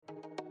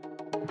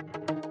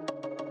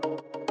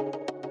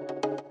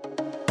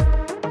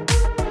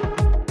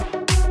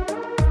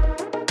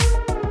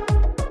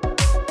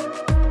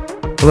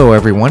Hello,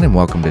 everyone, and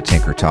welcome to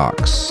Tinker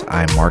Talks.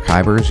 I'm Mark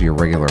Hivers, your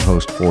regular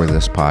host for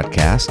this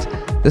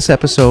podcast. This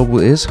episode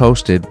is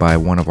hosted by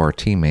one of our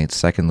teammates,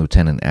 Second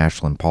Lieutenant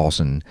Ashlyn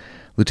Paulson.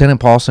 Lieutenant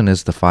Paulson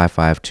is the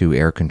 552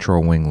 Air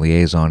Control Wing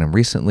Liaison and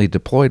recently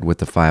deployed with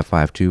the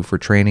 552 for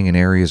training in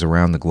areas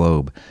around the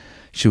globe.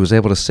 She was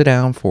able to sit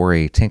down for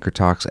a Tinker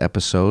Talks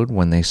episode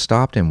when they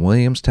stopped in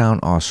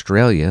Williamstown,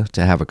 Australia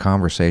to have a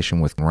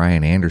conversation with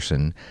Ryan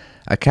Anderson,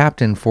 a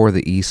captain for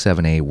the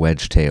E-7A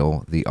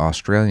Wedgetail, the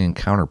Australian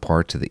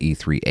counterpart to the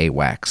E-3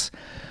 AWACS.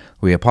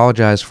 We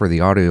apologize for the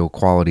audio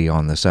quality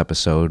on this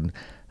episode.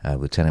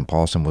 Lieutenant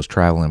Paulson was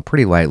traveling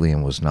pretty lightly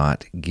and was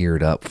not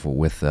geared up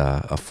with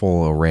a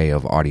full array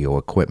of audio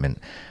equipment.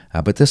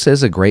 But this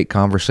is a great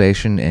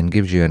conversation and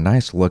gives you a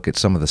nice look at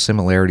some of the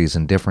similarities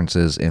and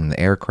differences in the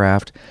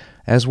aircraft,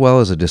 as well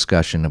as a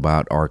discussion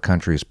about our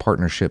country's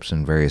partnerships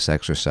and various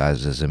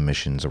exercises and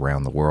missions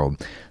around the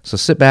world. So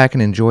sit back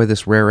and enjoy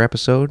this rare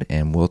episode,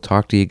 and we'll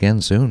talk to you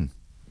again soon.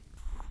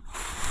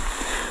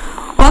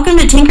 Welcome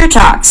to Tinker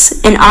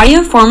Talks, an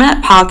audio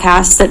format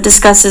podcast that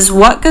discusses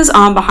what goes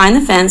on behind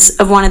the fence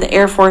of one of the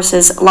Air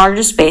Force's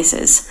largest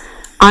bases.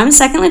 I'm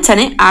Second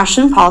Lieutenant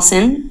Ashlyn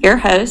Paulson, your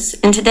host,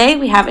 and today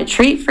we have a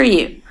treat for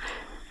you.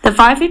 The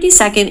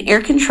 552nd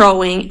Air Control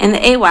Wing and the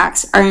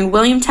AWACS are in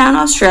Williamstown,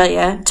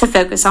 Australia to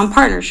focus on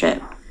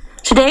partnership.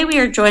 Today we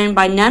are joined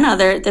by none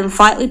other than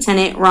Flight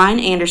Lieutenant Ryan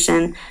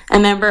Anderson, a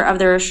member of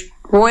the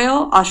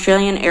Royal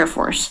Australian Air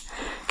Force.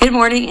 Good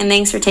morning and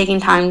thanks for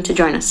taking time to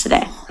join us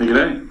today. Good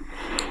day.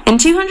 In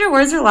 200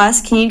 words or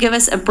less, can you give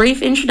us a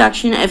brief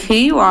introduction of who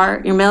you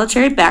are, your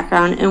military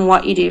background, and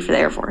what you do for the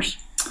Air Force?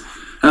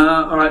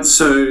 All right,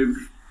 so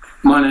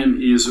my name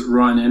is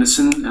Ryan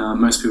Anderson.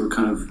 Most people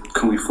kind of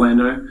call me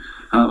Flando.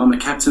 I'm a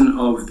captain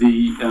of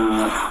the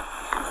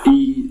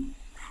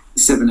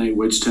E-7A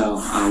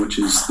Wedgetail, which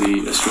is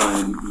the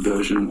Australian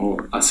version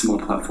or a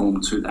similar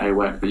platform to the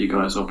AWAC that you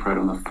guys operate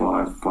on the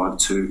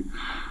 552.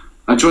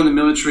 I joined the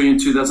military in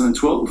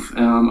 2012.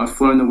 I've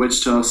flown the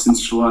Wedgetail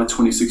since July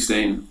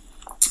 2016.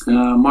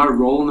 My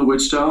role in the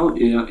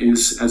Wedgetail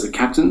is as a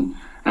captain,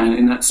 and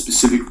in that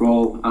specific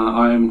role,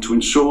 I am to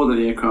ensure that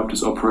the aircraft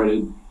is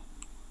operated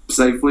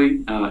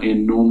safely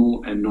in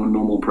normal and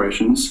non-normal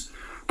operations,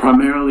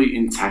 primarily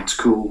in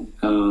tactical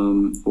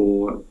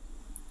or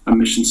a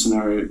mission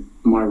scenario.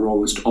 My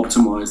role is to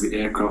optimize the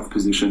aircraft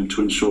position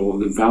to ensure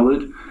the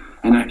valid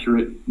and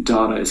accurate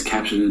data is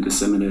captured and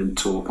disseminated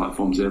to all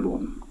platforms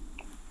airborne.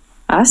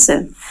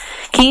 Awesome.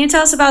 Can you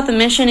tell us about the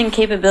mission and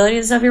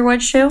capabilities of your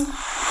Wedgetail?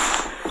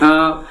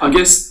 I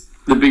guess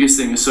the biggest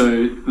thing is, so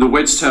the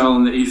Wedgetail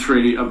and the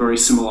E3 are very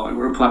similar.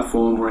 We're a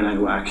platform, we're an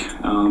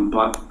AWAC,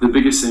 but the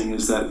biggest thing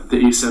is that the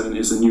E7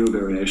 is a newer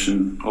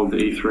variation of the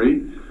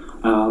E3.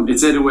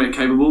 It's air-to-air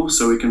capable,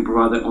 so we can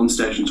provide that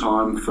on-station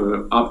time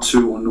for up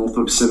to or north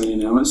of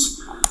 17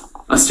 hours.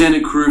 A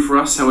standard crew for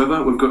us,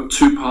 however, we've got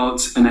 2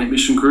 pilots and 8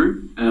 mission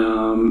crew,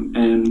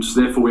 and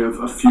therefore we have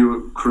a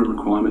fewer crew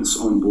requirements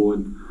on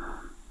board.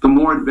 The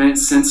more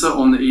advanced sensor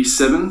on the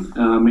E7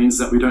 means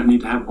that we don't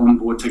need to have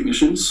onboard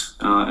technicians,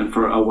 and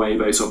for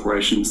away-base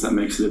operations that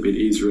makes it a bit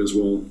easier as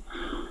well.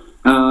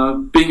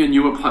 Being a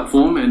newer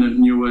platform and a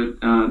newer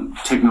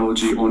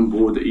technology on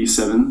board the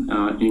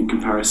E7 in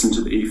comparison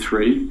to the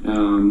E3,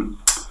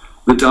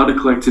 the data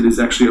collected is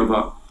actually of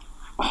a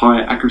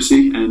higher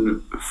accuracy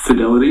and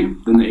fidelity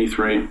than the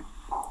E3.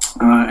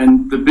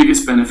 And the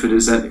biggest benefit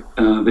is that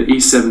the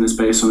E7 is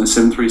based on a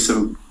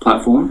 737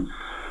 platform,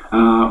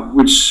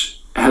 which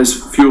has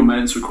fewer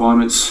maintenance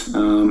requirements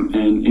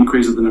and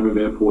increases the number of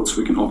airports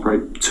we can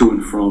operate to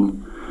and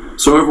from.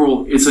 So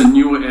overall, it's a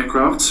newer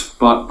aircraft,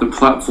 but the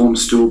platform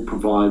still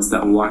provides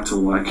that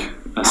like-to-like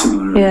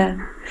similarity. Yeah.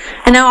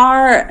 And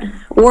now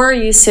we're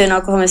used to in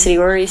Oklahoma City,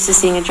 we're used to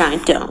seeing a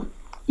giant dome.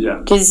 Yeah.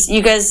 Because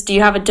you guys, do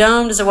you have a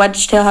dome? Does a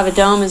Wedgetail have a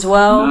dome as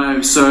well?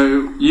 No,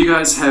 so you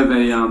guys have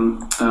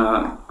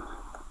a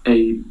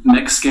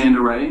mech scanned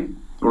array,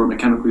 or a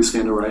mechanically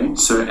scanned array.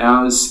 So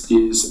ours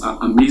is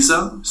a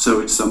MESA,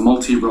 so it's a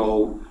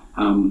multi-role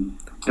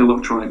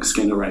electronic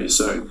scan array.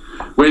 So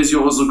whereas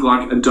yours look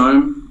like a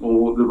dome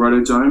or the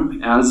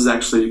rotodome, ours is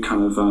actually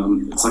kind of,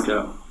 it's like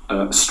a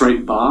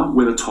straight bar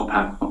with a top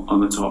hat on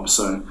the top.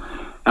 So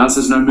ours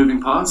has no moving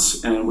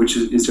parts, and which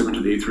is different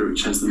to the E3,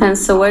 which has the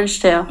Hence the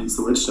Wedgetail. Hence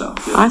the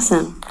Wedgetail, yeah.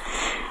 Awesome.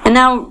 And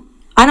now,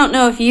 I don't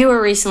know if you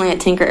were recently at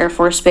Tinker Air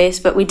Force Base,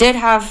 but we did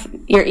have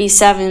your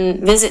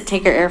E7 visit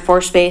Tinker Air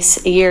Force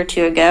Base a year or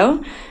two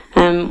ago.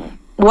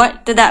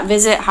 What did that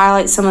visit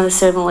highlight some of the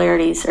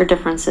similarities or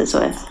differences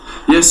with?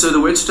 Yeah, so the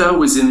Wedgetail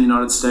was in the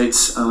United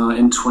States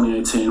in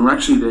 2018. We're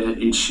actually there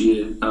each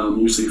year,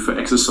 usually for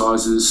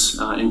exercises,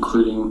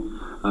 including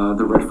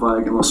the Red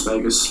Flag in Las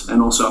Vegas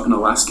and also up in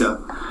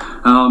Alaska.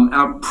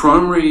 Our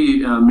primary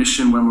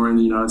mission when we were in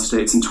the United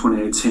States in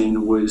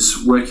 2018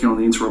 was working on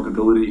the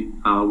interoperability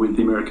with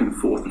the American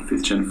 4th and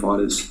 5th Gen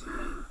fighters.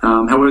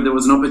 However, there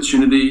was an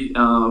opportunity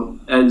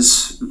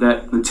as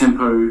the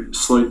tempo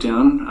slowed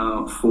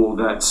down for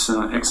that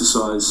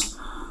exercise.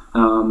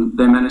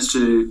 They managed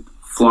to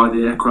fly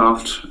the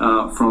aircraft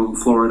from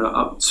Florida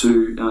up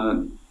to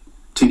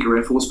Tinker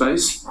Air Force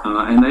Base,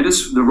 and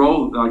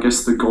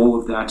the goal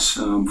of that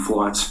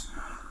flight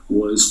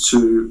was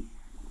to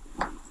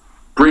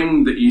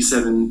bring the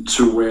E7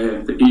 to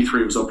where the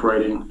E3 was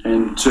operating,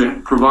 and to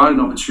provide an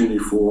opportunity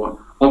for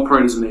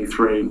operators of an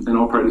E3 and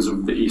operators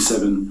of the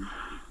E7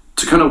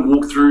 to kind of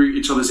walk through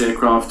each other's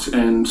aircraft.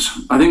 And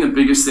I think the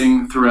biggest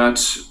thing throughout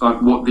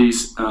what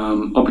these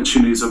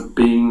opportunities of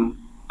being,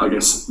 I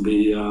guess,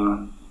 the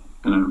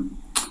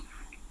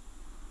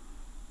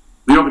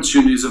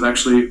opportunities of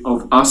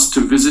us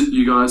to visit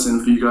you guys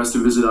and for you guys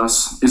to visit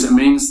us, is it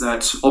means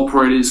that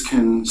operators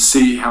can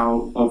see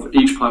how, of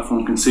each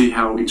platform, can see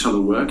how each other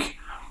work.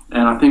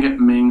 And I think it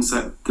means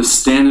that the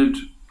standard,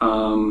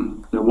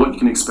 what you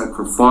can expect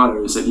for a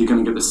fighter is that you're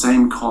going to get the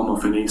same comm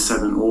off an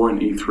E7 or an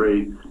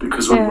E3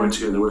 because we've worked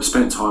together, we've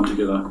spent time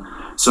together.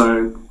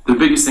 So the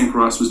biggest thing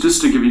for us was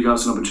just to give you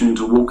guys an opportunity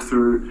to walk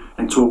through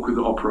and talk with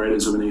the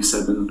operators of an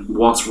E7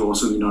 whilst we're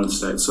also in the United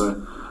States.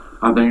 So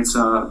I think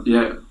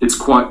it's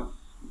quite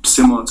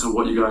similar to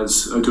what you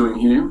guys are doing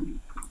here,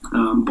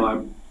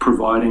 by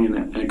providing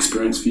an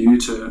experience for you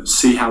to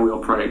see how we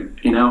operate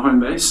in our home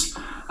base,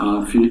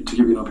 to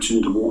give you an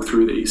opportunity to walk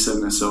through the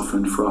E7 itself,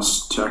 and for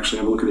us to actually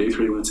have a look at the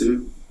E3 when it's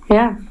here.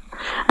 Yeah.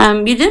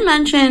 You did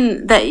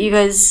mention that you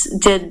guys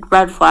did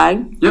Red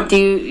Flag. Yep.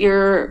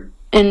 You're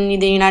in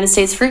the United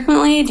States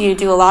frequently? Do you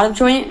do a lot of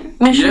joint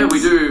missions? Yeah, we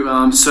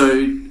do. So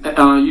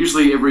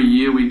usually every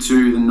year we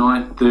do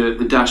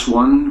the Dash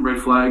 1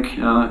 Red Flag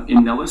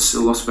in Nellis,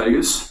 Las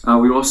Vegas.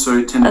 We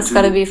also tend That's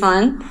got to be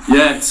fun.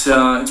 Yeah,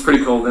 it's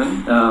pretty cool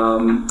then,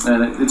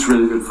 and it's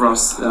really good for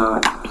us.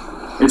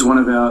 It's one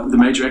of the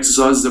major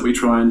exercises that we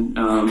try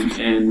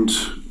and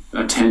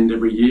attend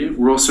every year.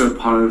 We're also a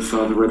part of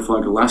the Red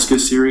Flag Alaska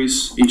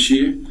series each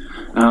year.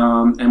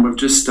 And we've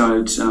just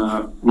started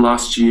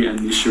last year and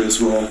this year as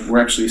well.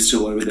 We're actually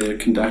still over there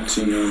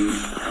conducting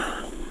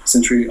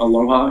Century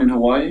Aloha in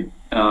Hawaii,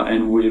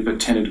 and we've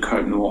attended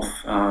Cope North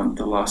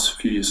the last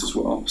few years as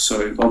well.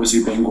 So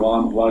obviously being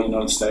Guam, Hawaii,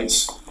 United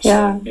States,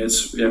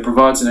 it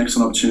provides an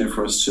excellent opportunity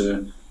for us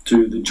to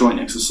do the joint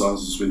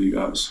exercises with you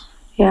guys.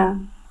 Yeah.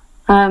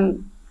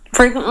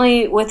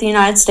 Frequently with the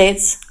United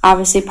States,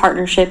 obviously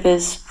partnership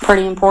is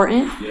pretty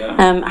important.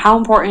 Yeah. How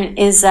important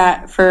is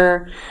that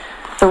for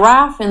the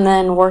RAF and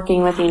then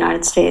working with the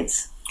United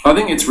States? I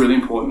think it's really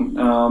important.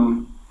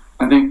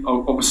 I think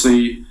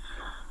obviously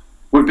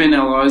we've been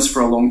allies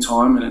for a long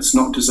time, and it's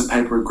not just a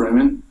paper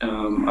agreement.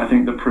 I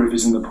think the proof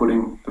is in the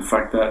pudding. The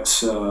fact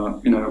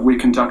that we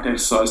conduct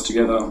exercise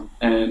together,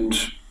 and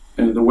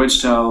the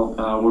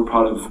Wedgetail, we're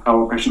part of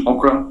our Operation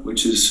Okra,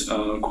 which is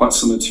quite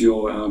similar to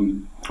your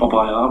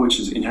OPIR, which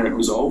is Inherent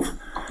Resolve.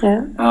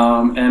 Yeah.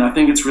 And I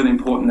think it's really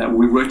important that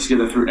we work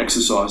together through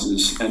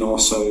exercises and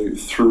also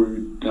through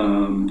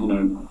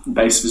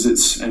base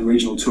visits and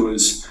regional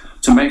tours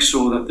to make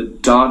sure that the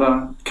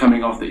data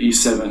coming off the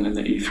E7 and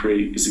the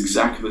E3 is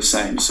exactly the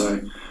same.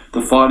 So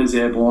the fighter's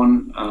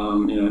airborne,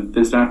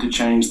 they don't have to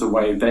change the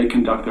way they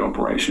conduct their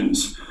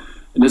operations.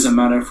 It doesn't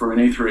matter for an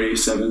E3,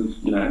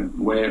 E7,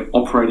 we're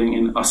operating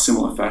in a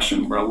similar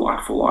fashion. We're a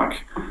like for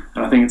like.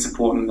 And I think it's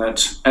important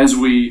that as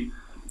we,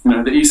 the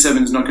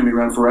E7 is not going to be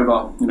around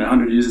forever.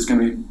 100 years is going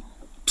to be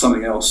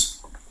something else.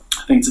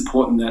 I think it's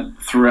important that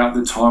throughout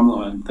the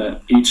timeline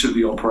that each of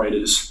the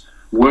operators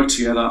work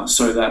together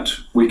so that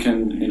we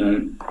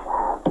can,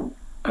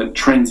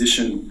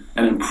 transition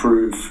and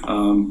improve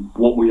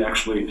what we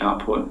actually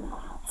output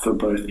for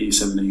both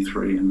E7 and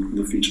E3 and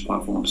the future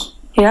platforms.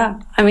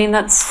 Yeah, I mean,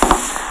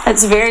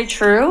 that's very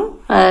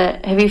true.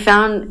 Have you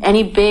found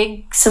any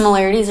big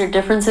similarities or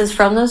differences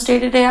from those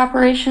day-to-day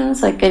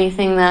operations? Like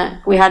anything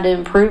that we had to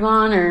improve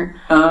on, or?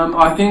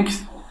 I think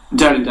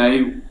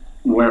day-to-day,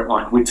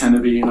 we tend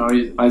to be,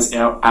 as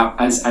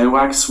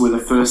AWACS, we're the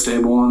first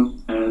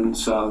airborne and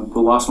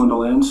the last one to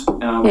land.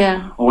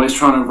 Always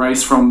trying to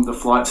race from the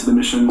flight to the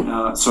mission.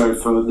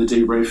 For the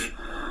debrief.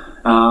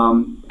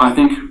 I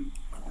think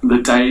the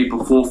day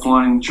before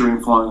flying,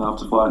 during flying, and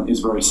after flying is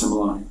very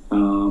similar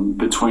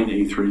between the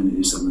E3 and the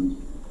E7.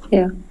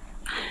 Yeah.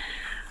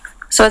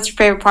 So what's your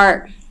favorite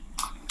part?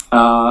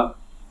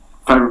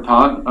 Favorite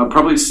part? I'd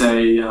probably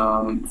say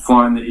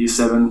flying the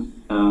E7,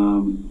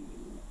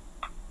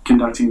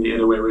 conducting the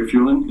air-to-air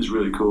refueling is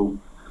really cool.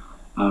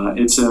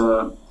 It's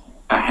a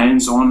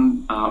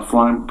hands-on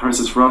flying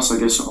process for us. I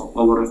guess a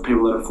lot of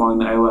people that are flying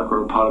the AWAC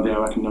or a part of the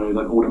AWAC know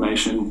that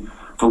automation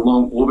for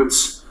long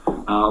orbits,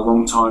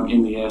 long time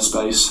in the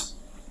airspace,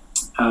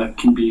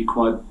 can be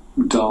quite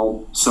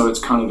dull. So it's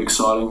kind of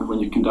exciting when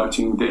you're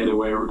conducting the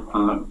air-to-air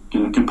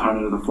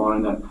component of the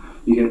flying that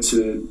you get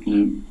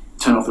to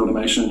turn off the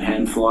automation,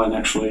 hand fly, and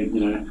actually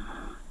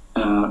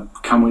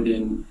come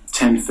within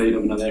 10 feet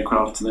of another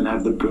aircraft and then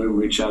have the boom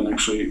reach out and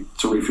actually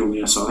to refuel in the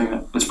air. So I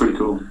think that's pretty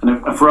cool.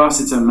 And for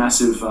us, it's a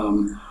massive.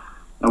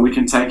 We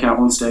can take our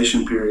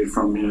on-station period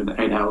from the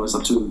 8 hours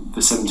up to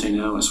the 17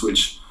 hours,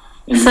 which.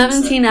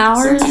 17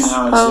 hours? 17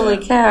 hours, Holy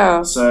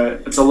cow. So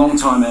it's a long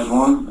time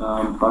airborne,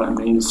 but it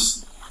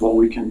means what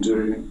we can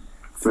do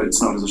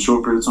it's not as a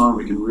short period of time,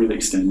 we can really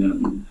extend it.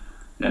 And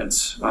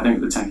I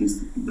think the tank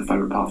is the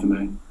favourite part for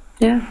me.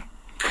 Yeah.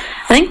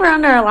 I think we're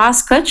on to our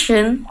last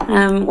question.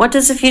 What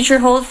does the future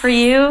hold for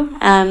you,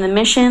 the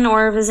mission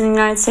or visiting the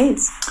United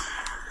States?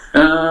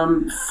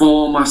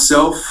 For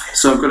myself,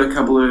 so I've got a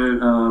couple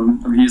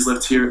of years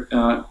left here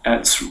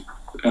at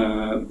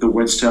the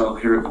Wedgetail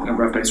here at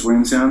RAF Base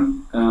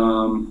Williamstown.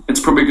 It's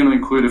probably going to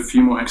include a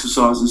few more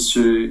exercises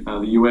to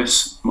the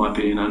US. Might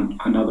be in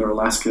another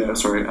Las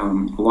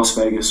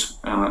Vegas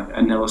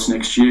at Nellis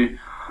next year.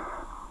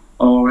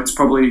 Or it's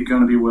probably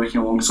going to be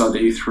working alongside the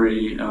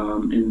E3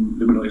 in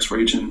the Middle East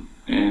region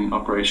in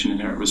Operation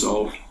Inherent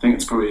Resolve. I think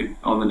it's probably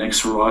on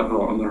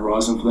the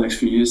horizon for the next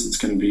few years. It's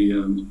going to be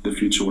the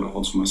future, what it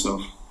holds for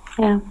myself.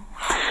 Yeah.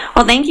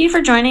 Well, thank you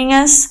for joining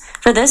us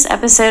for this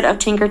episode of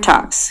Tinker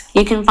Talks.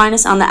 You can find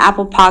us on the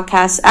Apple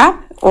Podcasts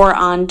app or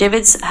on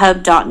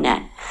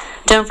DivotshUb.net.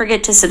 Don't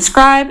forget to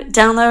subscribe,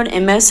 download,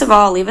 and most of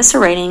all, leave us a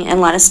rating and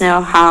let us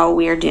know how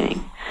we are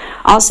doing.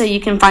 Also, you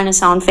can find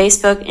us on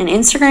Facebook and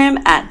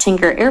Instagram at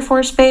Tinker Air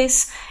Force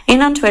Base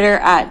and on Twitter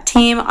at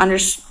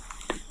 @team_Tinker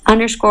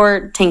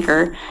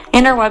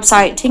and our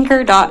website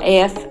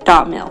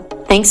tinker.af.mil.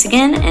 Thanks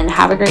again and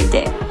have a great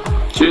day.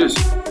 Cheers.